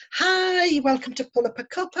Hi, welcome to Pull Up a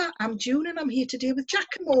Cuppa. I'm June and I'm here today with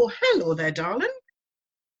Giacomo. Hello there, darling.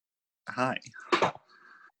 Hi.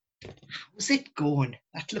 How's it going?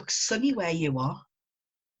 That looks sunny where you are.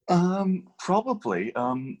 Probably.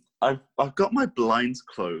 I've got my blinds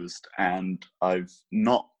closed and I've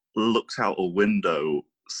not looked out a window,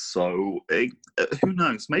 so who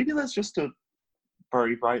knows? Maybe there's just a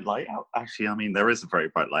very bright light out. Actually, I mean, there is a very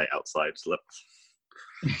bright light outside. So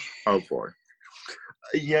oh boy.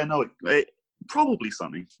 Yeah, no, it probably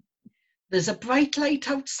sunny. There's a bright light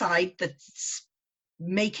outside that's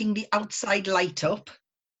making the outside light up.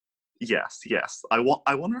 Yes. I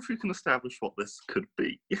wonder if we can establish what this could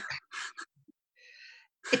be.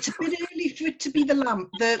 It's a bit early for it to be the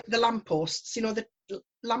lampposts. You know, the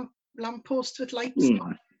lampposts with lights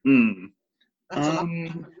on. That's a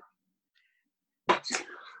lamp.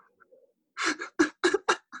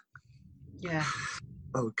 Yeah.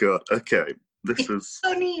 Oh god. Okay. This is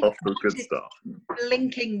sunny, off to a good start.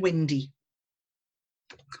 Blinking windy.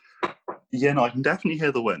 Yeah, no, I can definitely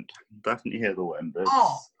hear the wind.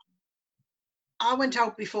 I went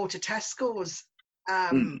out before to Tesco's,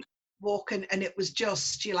 walking, and it was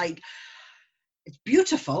just, it's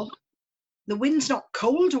beautiful. The wind's not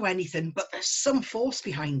cold or anything, but there's some force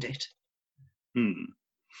behind it.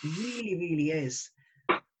 Really, really is.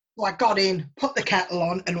 So I got in, put the kettle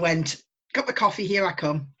on, and went, cup of coffee, here I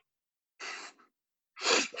come.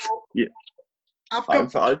 So yeah. I've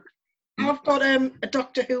got a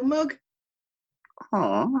Doctor Who mug.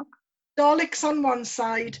 Aww. Daleks on one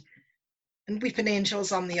side and Weeping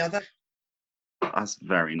Angels on the other. That's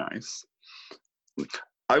very nice.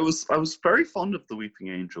 I was very fond of the Weeping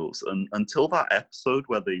Angels until that episode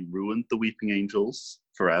where they ruined the Weeping Angels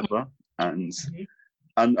forever, and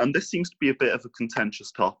this seems to be a bit of a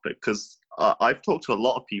contentious topic because I've talked to a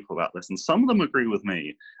lot of people about this, and some of them agree with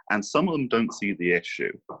me, and some of them don't see the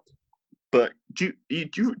issue. But do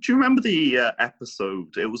you remember the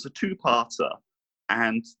episode? It was a two-parter.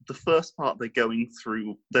 And the first part, they're going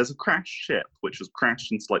through, there's a crashed ship, which has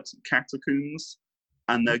crashed into like some catacombs,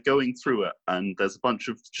 and they're going through it, and there's a bunch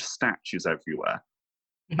of just statues everywhere.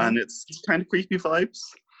 And it's kind of creepy vibes.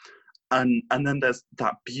 And then there's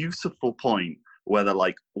that beautiful point where they're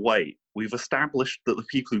like, wait, we've established that the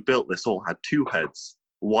people who built this all had two heads.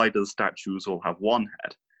 Why do the statues all have one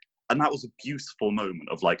head? And that was a beautiful moment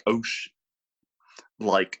of like,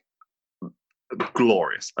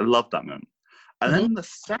 glorious. I love that moment. And then the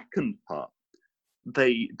second part,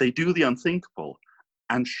 they do the unthinkable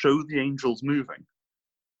and show the angels moving.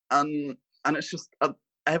 And it's just,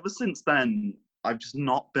 ever since then, I've just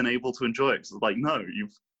not been able to enjoy it. It's like, no,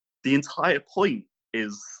 the entire point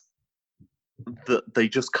is that they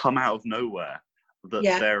just come out of nowhere, that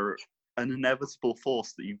they're an inevitable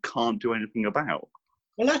force that you can't do anything about.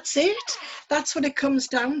 Well, that's it. That's what it comes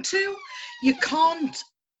down to. You're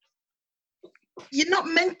not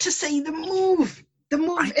meant to see them move. The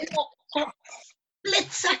move in that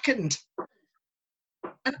split second.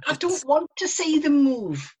 And I don't want to see them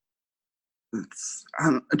move.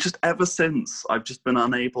 And just ever since, I've just been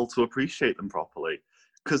unable to appreciate them properly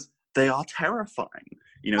because they are terrifying.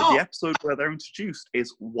 You know, the episode where they're introduced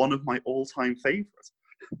is one of my all-time favourites.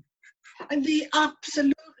 And they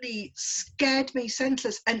absolutely scared me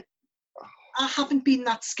senseless. And I haven't been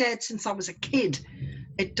that scared since I was a kid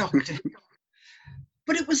at Doctor Who.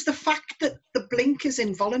 But it was the fact that the blink is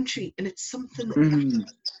involuntary and it's something that you have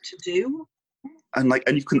to do. And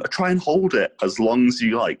you can try and hold it as long as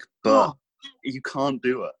you like, but you can't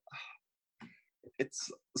do it.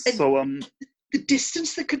 It's so the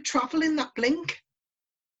distance that could travel in that blink.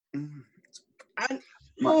 And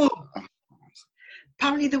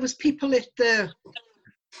apparently there was people at the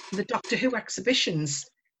Doctor Who exhibitions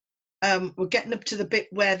were getting up to the bit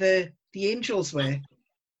where the angels were.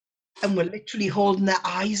 And were literally holding their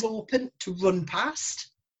eyes open to run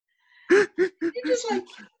past. You're just like,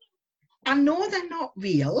 I know they're not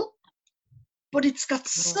real, but it's got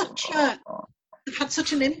they've had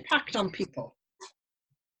such an impact on people.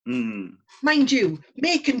 Mind you,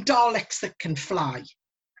 making Daleks that can fly.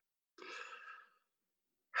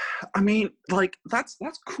 I mean, that's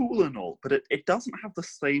cool and all, but it doesn't have the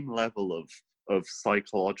same level of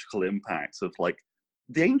psychological impact of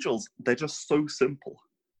the angels. They're just so simple.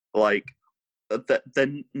 They're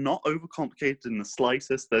not overcomplicated in the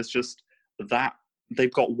slightest. There's just that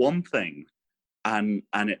they've got one thing, and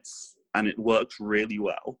it works really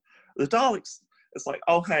well. The Daleks, it's like,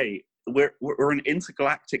 oh hey, we're an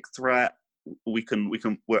intergalactic threat.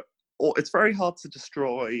 It's very hard to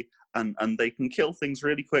destroy, and they can kill things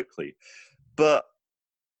really quickly, but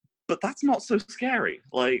that's not so scary.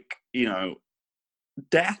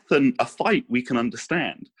 Death and a fight we can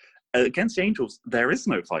understand. against the angels, there is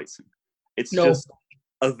no fighting. It's No. just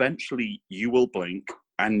eventually you will blink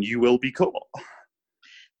and you will be caught.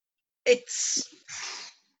 It's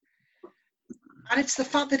the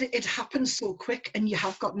fact that it happens so quick and you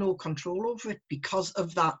have got no control over it because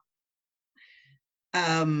of that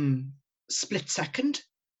split second.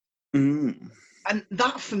 Mm. And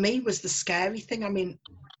that for me was the scary thing. I mean,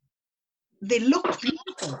 they looked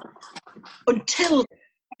beautiful until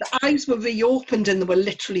the eyes were reopened and they were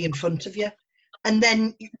literally in front of you. And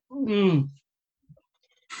then,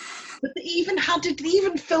 but they even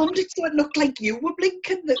filmed it so it looked like you were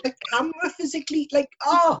blinking, the camera physically, like,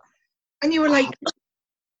 and you were like,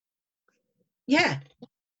 yeah,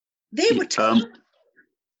 they were tough.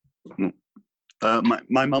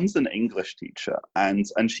 My mum's an English teacher, and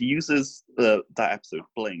she uses that episode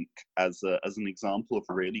Blink as an example of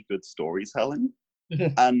really good storytelling.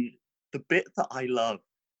 And the bit that I love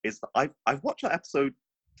is that I've watched that episode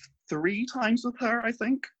 3 times with her, I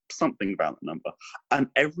think, something about the number, and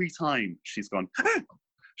every time she's gone,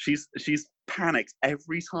 she's panicked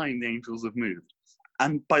every time the angels have moved,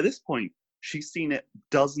 and by this point she's seen it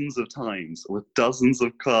dozens of times with dozens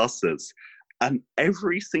of classes, and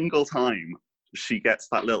every single time she gets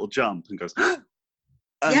that little jump and goes,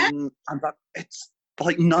 and that, it's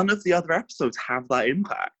like none of the other episodes have that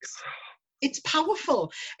impact. It's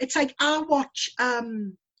powerful. It's like I watch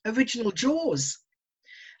original Jaws,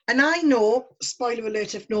 and I know, spoiler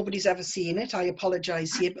alert if nobody's ever seen it, I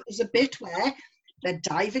apologise here, but there's a bit where they're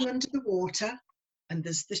diving under the water and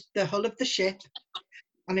there's the hull of the ship,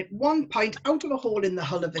 and at one point, out of a hole in the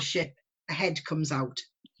hull of the ship, a head comes out.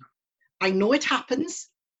 I know it happens.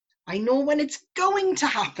 I know when it's going to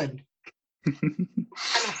happen. And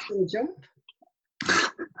I still jump.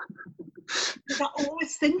 Because I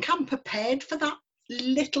always think I'm prepared for that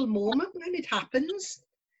little moment when it happens.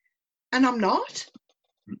 And I'm not.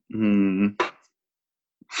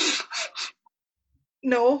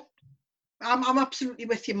 No, I'm absolutely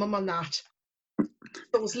with you, Mum, on that.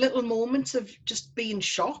 Those little moments of just being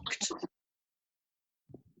shocked.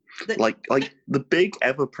 Like the big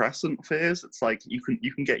ever-present fears, it's like you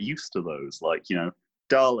can get used to those. Like, you know,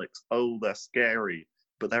 Daleks, they're scary,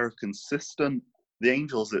 but they're consistent. The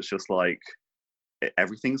angels, it's just like,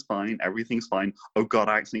 everything's fine. Oh God,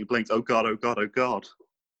 I accidentally blinked. Oh God.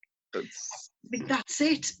 I mean, that's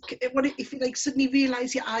it. If you like suddenly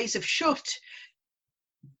realise your eyes have shut,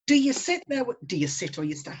 do you sit or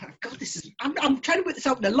you stand? God, I'm trying to work this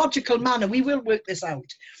out in a logical manner. We will work this out.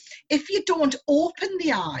 If you don't open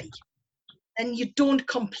the eye, then you don't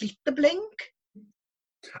complete the blink.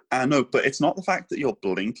 I know, but it's not the fact that you're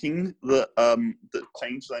blinking that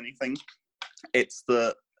changes anything. It's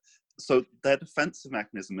so their defensive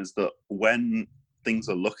mechanism is that when things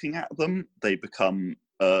are looking at them, they become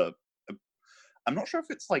I'm not sure if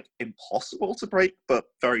it's like impossible to break, but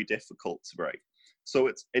very difficult to break. So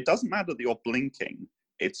it doesn't matter that you're blinking.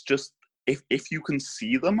 It's just if you can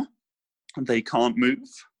see them, they can't move.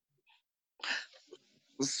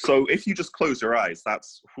 So if you just close your eyes,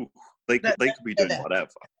 they could be doing whatever.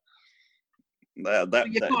 They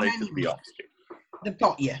could be off you. They've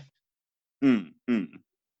got you.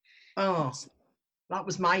 Oh, that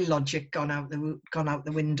was my logic gone out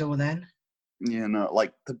the window then. Yeah, no,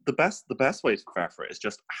 like the best way to prepare for it is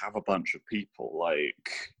just have a bunch of people,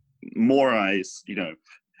 like more eyes. You know,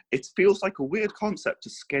 it feels like a weird concept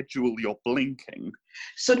to schedule your blinking.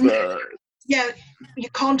 So yeah, you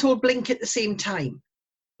can't all blink at the same time.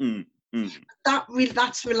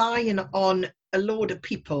 That's relying on a load of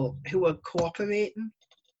people who are cooperating.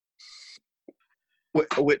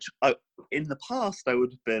 Which in the past I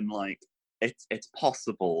would have been like, it's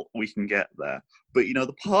possible we can get there, but you know,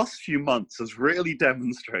 the past few months has really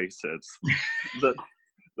demonstrated that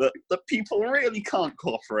people really can't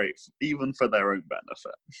cooperate even for their own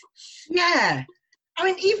benefit. Yeah, I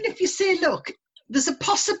mean, even if you say, look, there's a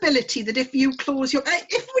possibility that if you close your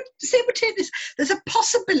there's a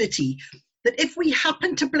possibility that if we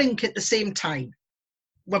happen to blink at the same time,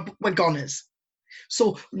 we're goners.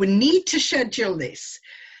 So we need to schedule this.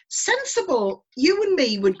 Sensible, you and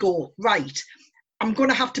me would go, right, I'm going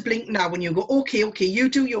to have to blink now. And you go, okay, you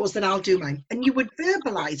do yours, then I'll do mine. And you would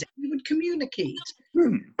verbalise it, you would communicate.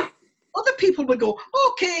 Other people would go,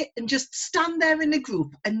 okay, and just stand there in a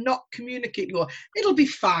group and not communicate. Go, it'll be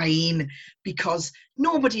fine because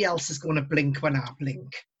nobody else is going to blink when I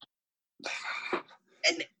blink.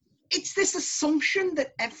 And it's this assumption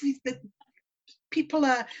that people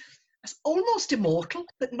are almost immortal,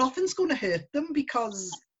 that nothing's going to hurt them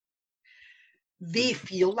because they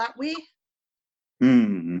feel that way.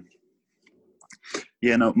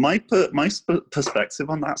 Yeah, no, perspective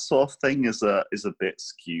on that sort of thing is a bit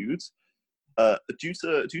skewed. Due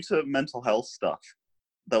to mental health stuff,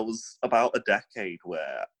 there was about a decade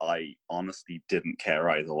where I honestly didn't care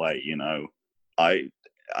either way. You know, I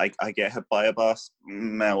I get hit by a bus,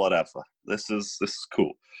 meh, whatever. This is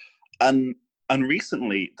cool. And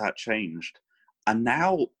recently that changed, and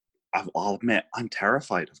now I'll admit I'm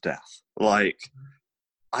terrified of death. Like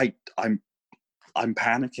I'm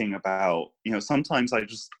panicking about, sometimes I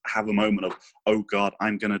just have a moment of, oh God,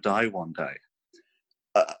 I'm gonna die one day.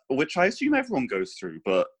 Which I assume everyone goes through,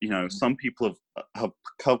 but some people have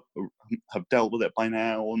dealt with it by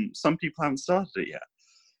now, and some people haven't started it yet.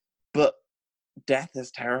 But death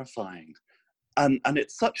is terrifying, and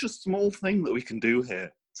it's such a small thing that we can do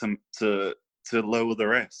here to lower the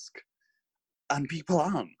risk, and people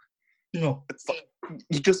aren't. No. It's like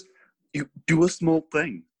you do a small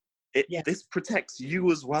thing. This protects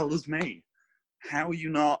you as well as me. How are you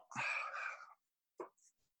not?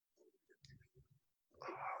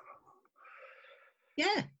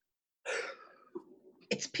 Yeah.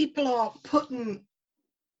 It's people are putting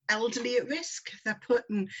elderly at risk. They're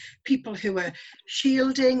putting people who are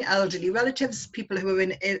shielding elderly relatives, people who are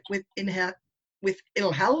with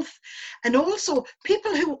ill health, and also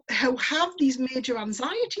people who have these major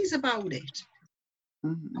anxieties about it.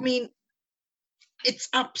 Mm-hmm. I mean, it's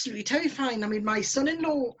absolutely terrifying. I mean, my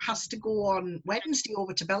son-in-law has to go on Wednesday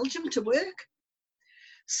over to Belgium to work.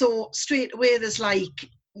 So straight away there's like,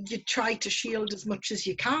 you try to shield as much as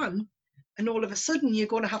you can, and all of a sudden you're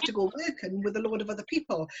going to have to go working with a load of other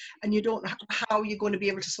people, and you don't know how you're going to be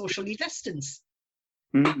able to socially distance.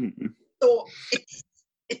 Mm-hmm. So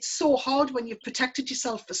it's so hard when you've protected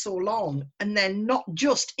yourself for so long, and then not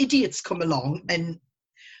just idiots come along and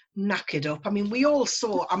knock it up. I mean, we all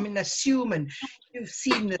saw, assuming you've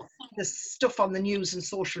seen the stuff on the news and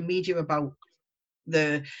social media about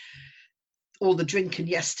all the drinking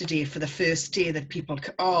yesterday for the first day that people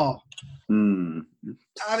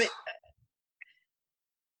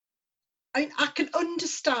I can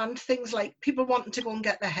understand things like people wanting to go and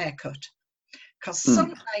get their hair cut, because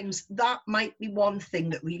sometimes that might be one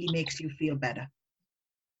thing that really makes you feel better.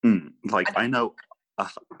 Like, I know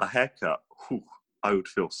a haircut, I would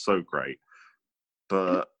feel so great,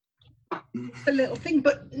 but it's a little thing.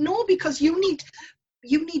 But no, because you need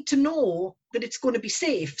to know that it's going to be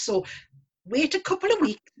safe. So wait a couple of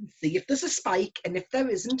weeks and see if there's a spike, and if there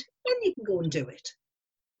isn't, then you can go and do it.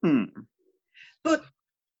 But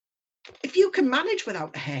if you can manage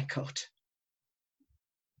without a haircut,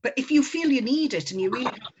 but if you feel you need it and you really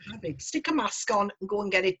have to have it, stick a mask on and go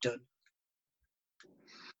and get it done.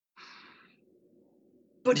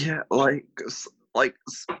 But yeah, like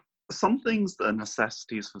some things that are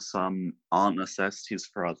necessities for some aren't necessities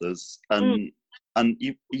for others, and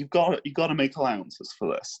you've got to make allowances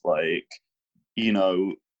for this. Like,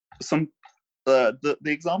 some the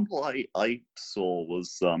example I saw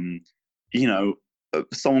was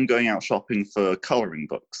someone going out shopping for coloring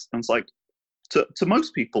books, and it's like, to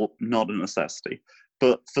most people not a necessity,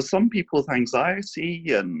 but for some people with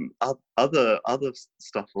anxiety and other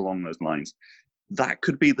stuff along those lines, that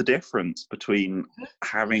could be the difference between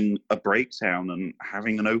having a breakdown and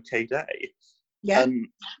having an okay day. Yeah. And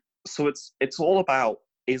so it's all about,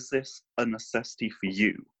 is this a necessity for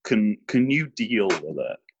you? Can you deal with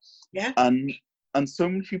it? Yeah. And so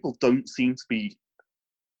many people don't seem to be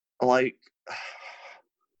like,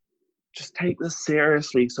 just take this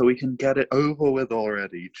seriously so we can get it over with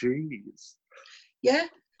already. Jeez. Yeah.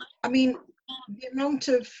 I mean, the amount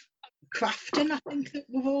of crafting I think that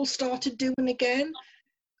we've all started doing again.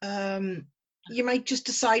 You might just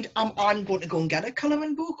decide, I'm going to go and get a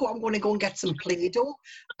colouring book, or I'm going to go and get some Play-Doh,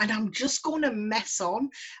 and I'm just going to mess on.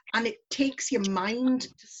 And it takes your mind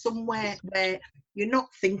to somewhere where you're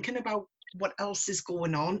not thinking about what else is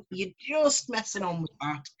going on. You're just messing on with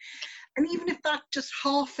that. And even if that just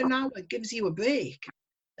half an hour gives you a break,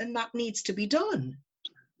 then that needs to be done.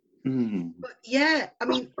 But yeah, I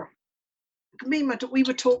mean, we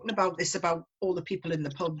were talking about this, about all the people in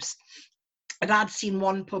the pubs. And I'd seen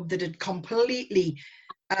one pub that had completely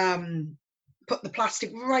put the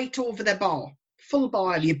plastic right over their bar, full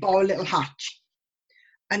bar, you bar a little hatch.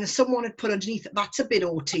 And someone had put underneath it, that's a bit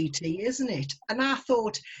OTT, isn't it? And I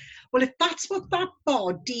thought, well, if that's what that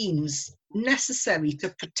bar deems necessary to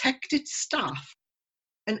protect its staff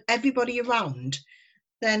and everybody around,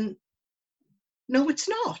 then no, it's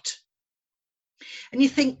not. And you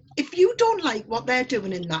think, if you don't like what they're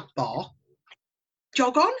doing in that bar,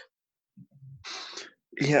 jog on.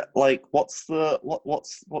 Yeah, like what's the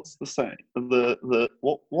saying?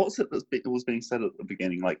 What's it that was being said at the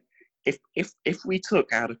beginning? Like, if we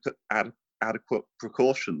took adequate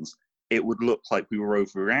precautions, it would look like we were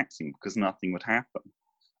overreacting because nothing would happen.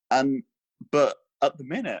 But at the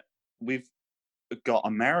minute, we've got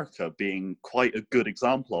America being quite a good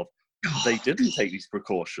example of they didn't take these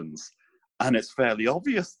precautions, and it's fairly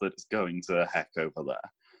obvious that it's going to heck over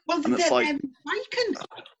there. Well, And they're it's like, spiking.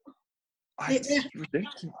 it's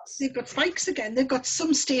ridiculous. They've got spikes again. They've got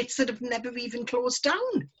some states that have never even closed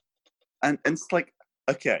down. And it's like,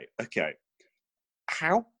 okay,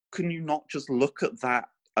 how can you not just look at that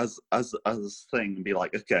as a thing and be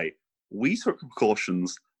like, okay, we took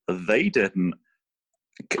precautions, they didn't,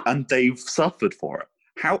 and they've suffered for it.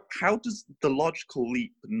 How does the logical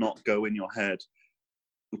leap not go in your head?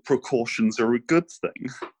 Precautions are a good thing.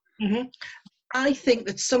 Mm-hmm. I think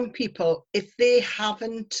that some people, if they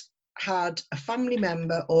haven't had a family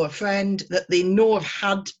member or a friend that they know have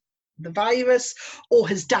had the virus or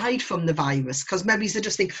has died from the virus, because maybe they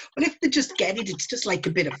just think, well, if they just get it, it's just like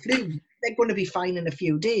a bit of flu, they're going to be fine in a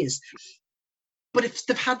few days. But if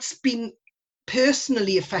they've been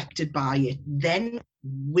personally affected by it, then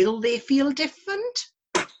will they feel different?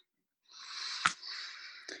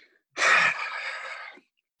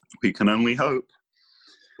 We can only hope.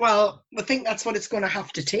 Well, I think that's what it's going to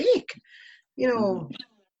have to take. You know,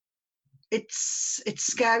 it's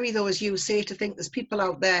scary though, as you say, to think there's people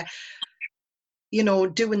out there, you know,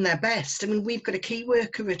 doing their best. I mean, we've got a key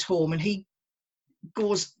worker at home, and he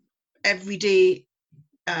goes every day.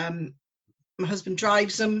 My husband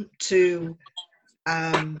drives him to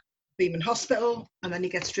Beaman Hospital, and then he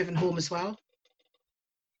gets driven home as well.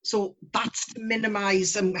 So that's to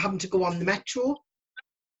minimise him having to go on the metro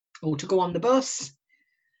or to go on the bus.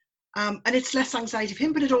 And it's less anxiety for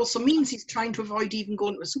him, but it also means he's trying to avoid even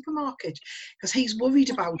going to a supermarket, because he's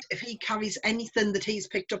worried about if he carries anything that he's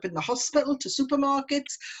picked up in the hospital to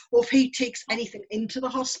supermarkets, or if he takes anything into the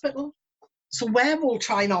hospital. So we're all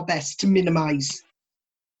trying our best to minimise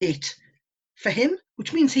it for him,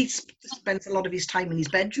 which means he spends a lot of his time in his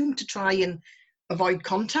bedroom to try and avoid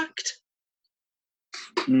contact.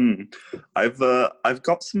 I've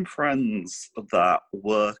got some friends that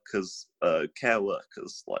work as care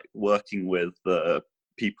workers, like working with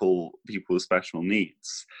people with special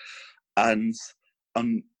needs, and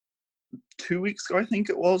 2 weeks ago, I think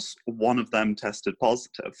it was, one of them tested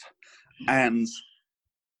positive, and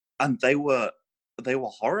they were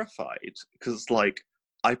horrified, because like,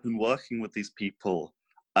 I've been working with these people,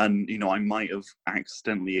 and you know, I might have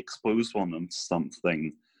accidentally exposed one of them to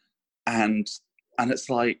something, and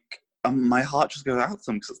it's like, my heart just goes out to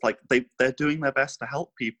them, because it's like they're doing their best to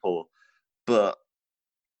help people, but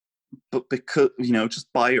because, you know, just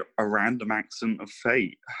by a random accident of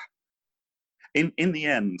fate, in the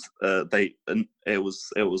end, it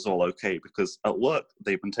was all okay, because at work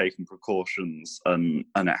they've been taking precautions, and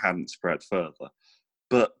it hadn't spread further.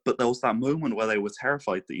 But there was that moment where they were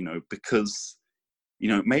terrified that, you know, because, you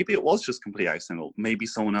know, maybe it was just complete accidental. Maybe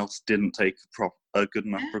someone else didn't take good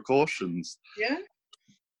enough precautions. Yeah.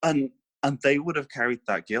 And they would have carried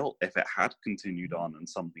that guilt if it had continued on and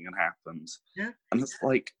something had happened. Yeah. And it's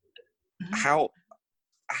like, how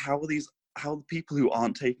are the people who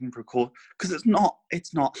aren't taking precautions? Because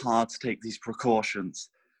it's not hard to take these precautions.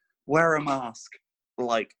 Wear a mask.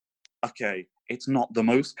 Like, okay, it's not the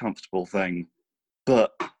most comfortable thing,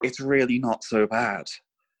 but it's really not so bad.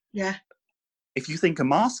 Yeah. If you think a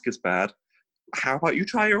mask is bad, how about you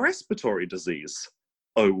try a respiratory disease?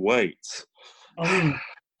 Oh, wait. Oh.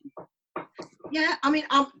 Yeah, I mean,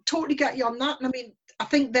 I totally get you on that. And I mean, I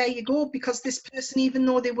think there you go, because this person, even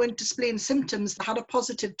though they weren't displaying symptoms, they had a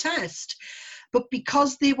positive test. But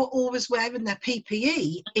because they were always wearing their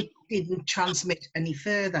PPE, it didn't transmit any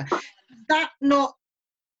further. Does that not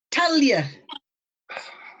tell you?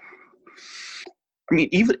 I mean,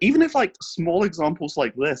 even if like small examples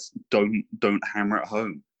like this don't hammer it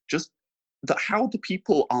home, just that how the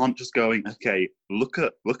people aren't just going, okay, look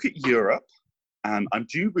at Europe, and I'm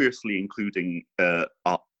dubiously including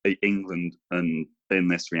England in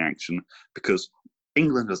this reaction, because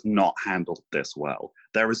England has not handled this well.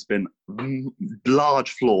 There has been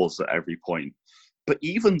large flaws at every point, but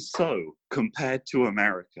even so, compared to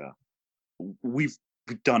America, we've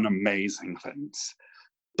done amazing things.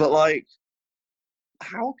 But like,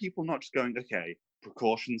 how are people not just going, okay,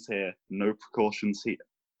 precautions here, no precautions here?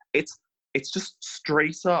 It's just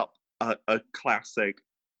straight up a classic,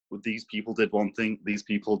 these people did one thing, these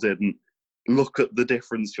people didn't. Look at the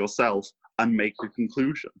difference yourself and make your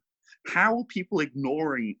conclusion. How are people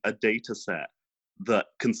ignoring a data set that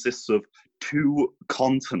consists of 2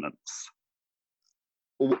 continents?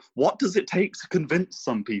 What does it take to convince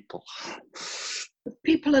some people?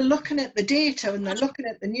 People are looking at the data and they're looking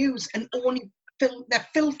at the news and only they're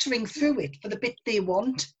filtering through it for the bit they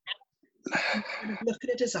want. Instead of looking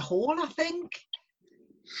at it as a whole, I think.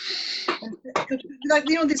 And, like,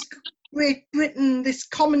 you know, this Great Britain, this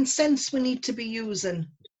common sense we need to be using.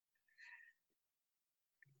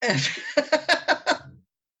 It's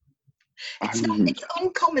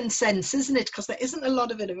uncommon sense, isn't it? Because there isn't a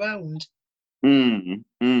lot of it around.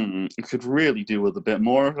 It could really do with a bit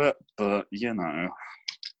more of it, but you know.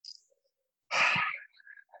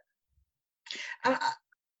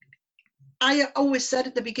 I always said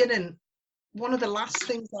at the beginning, one of the last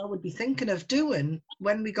things I would be thinking of doing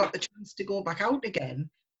when we got the chance to go back out again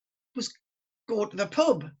was go to the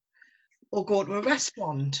pub or go to a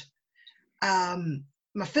restaurant.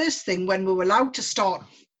 My first thing when we were allowed to start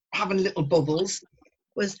having little bubbles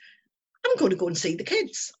was, I'm going to go and see the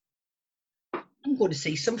kids. I'm going to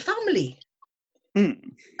see some family.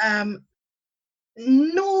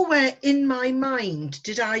 Nowhere in my mind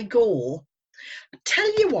did I go,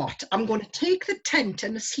 tell you what, I'm going to take the tent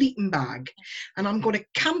and a sleeping bag and I'm going to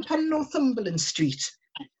camp on Northumberland Street.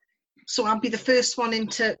 So I'll be the first one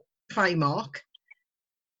into Primark.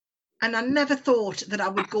 And I never thought that I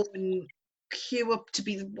would go and queue up to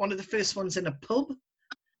be one of the first ones in a pub.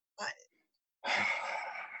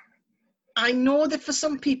 I know that for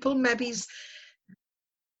some people, maybe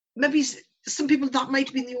some people that might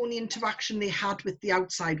have been the only interaction they had with the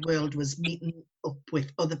outside world was meeting up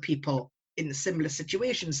with other people in similar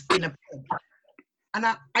situations in a pub. And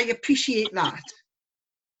I appreciate that.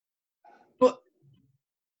 But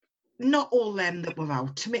not all them that were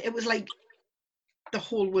out. To me, it was like the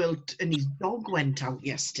whole world and his dog went out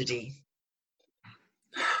yesterday.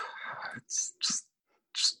 It's just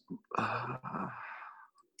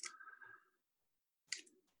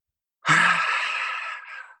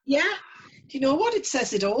Yeah. Do you know what? It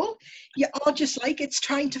says it all. You are just like, it's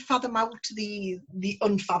trying to fathom out the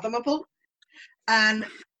unfathomable. And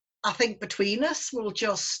I think between us, we'll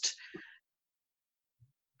just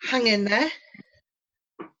hang in there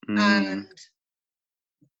and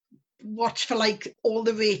watch for like all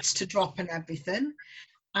the rates to drop and everything,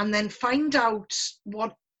 and then find out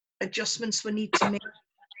what adjustments we need to make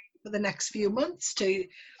for the next few months to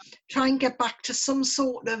try and get back to some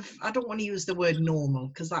sort of, I don't want to use the word normal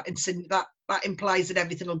because that implies that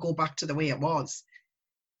everything will go back to the way it was,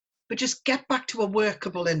 but just get back to a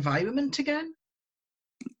workable environment again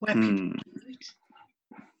where people meet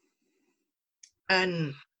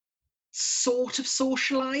and sort of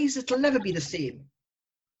socialize. It'll never be the same,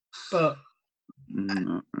 but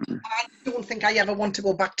I don't think I ever want to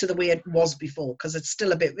go back to the way it was before because it's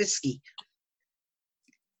still a bit risky.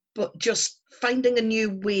 But just finding a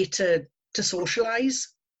new way to socialise.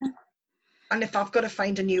 And if I've got to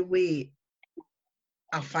find a new way,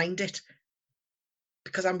 I'll find it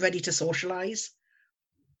because I'm ready to socialise.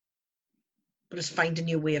 But just find a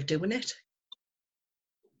new way of doing it.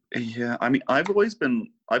 Yeah, I mean, I've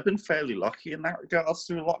been fairly lucky in that regards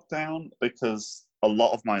through lockdown because a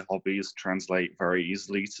lot of my hobbies translate very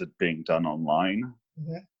easily to being done online.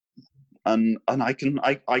 And I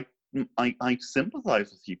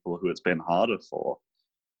sympathise with people who it's been harder for,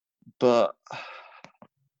 but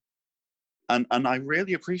and I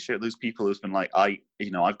really appreciate those people who's been like, I've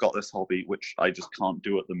got this hobby which I just can't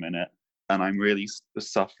do at the minute, and I'm really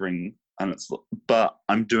suffering, but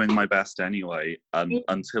I'm doing my best anyway, and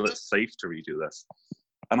until it's safe to redo this,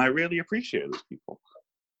 and I really appreciate those people.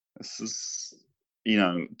 This is,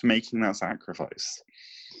 making that sacrifice.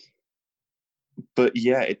 But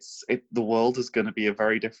yeah, the world is going to be a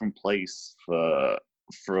very different place for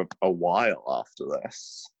a while after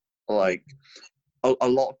this. Like a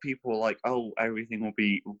lot of people are like, oh, everything will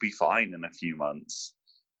be fine in a few months,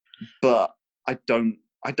 but I don't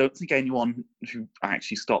think anyone who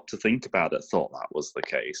actually stopped to think about it thought that was the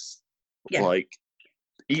case. Yeah. Like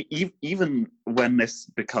even when this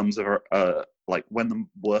becomes like when the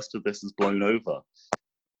worst of this is blown over,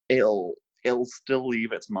 it'll still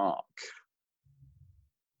leave its mark.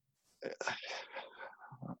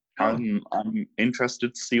 I'm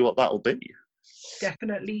interested to see what that'll be.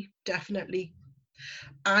 Definitely.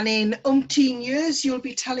 And in umpteen years, you'll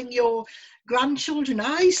be telling your grandchildren,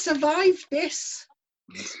 I survived this.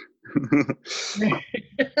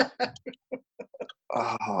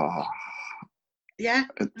 Yeah.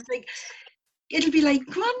 It'll be like,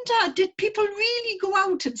 Grandad, did people really go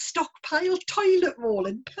out and stockpile toilet roll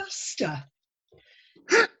and pasta?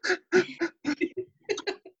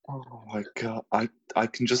 Oh my God, I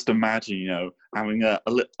can just imagine, having a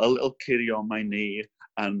little kiddie on my knee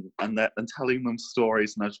and telling them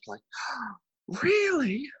stories, and I was just like,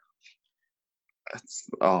 really?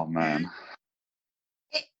 Oh man.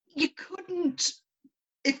 You couldn't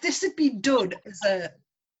if this had been done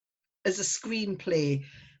as a screenplay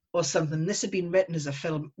or something, this had been written as a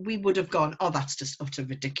film, we would have gone, oh, that's just utter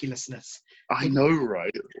ridiculousness. I know,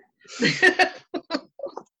 right?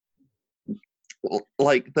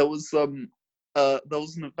 Like there was an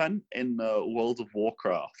event in World of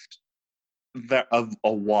Warcraft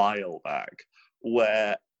a while back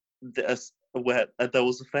where there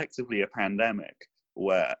was effectively a pandemic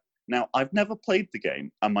where, now I've never played the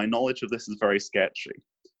game and my knowledge of this is very sketchy,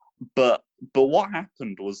 but what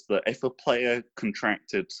happened was that if a player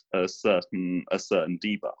contracted a certain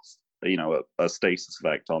debuff, you know, a status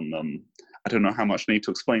effect on them, I don't know how much I need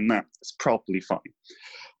to explain that. It's probably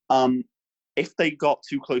fine. If they got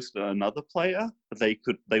too close to another player, they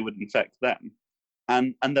would infect them.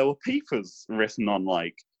 And there were papers written on,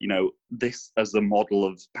 like, you know, this as a model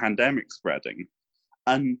of pandemic spreading.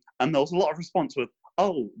 And there was a lot of response with,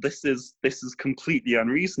 oh, this is completely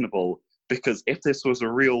unreasonable, because if this was a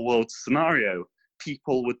real world scenario,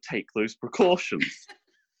 people would take those precautions.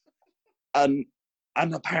 and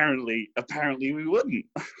apparently we wouldn't.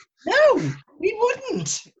 No, we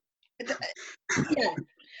wouldn't. Yeah.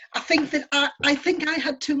 I think I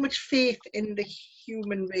had too much faith in the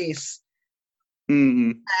human race,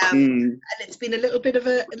 and it's been a little bit of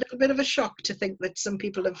a shock to think that some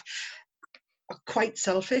people are quite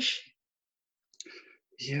selfish.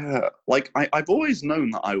 Yeah, like I've always known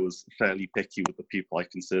that I was fairly picky with the people I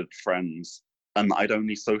considered friends, and that I'd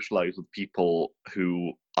only socialize with people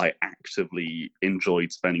who I actively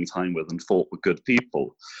enjoyed spending time with and thought were good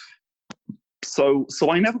people. So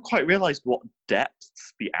I never quite realized what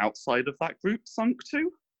depths the outside of that group sunk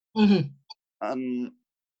to. Mm-hmm.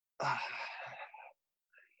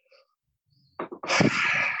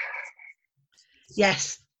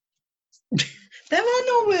 Yes. There are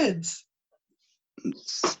no words.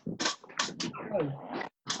 Oh.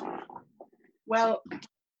 Well,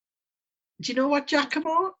 do you know what,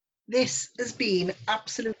 Giacomo? This has been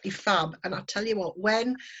absolutely fab. And I'll tell you what,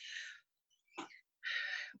 when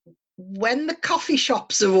the coffee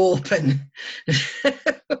shops are open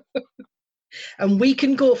and we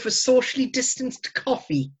can go for socially distanced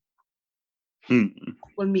coffee,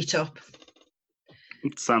 we'll meet up.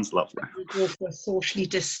 It sounds lovely. We'll go for a socially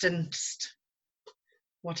distanced,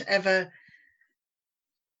 whatever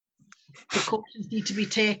precautions need to be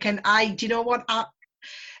taken. Do you know what?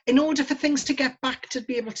 In order for things to get back to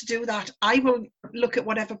be able to do that, I will look at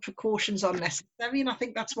whatever precautions are necessary, and I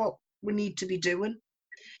think that's what we need to be doing.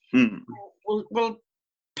 We'll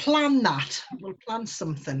plan that. We'll plan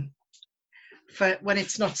something for when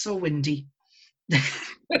it's not so windy.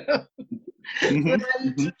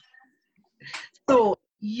 So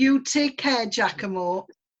you take care, Giacomo,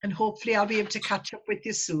 and hopefully I'll be able to catch up with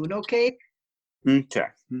you soon, okay? Okay.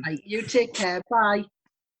 Right, you take care. Bye.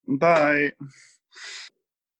 Bye.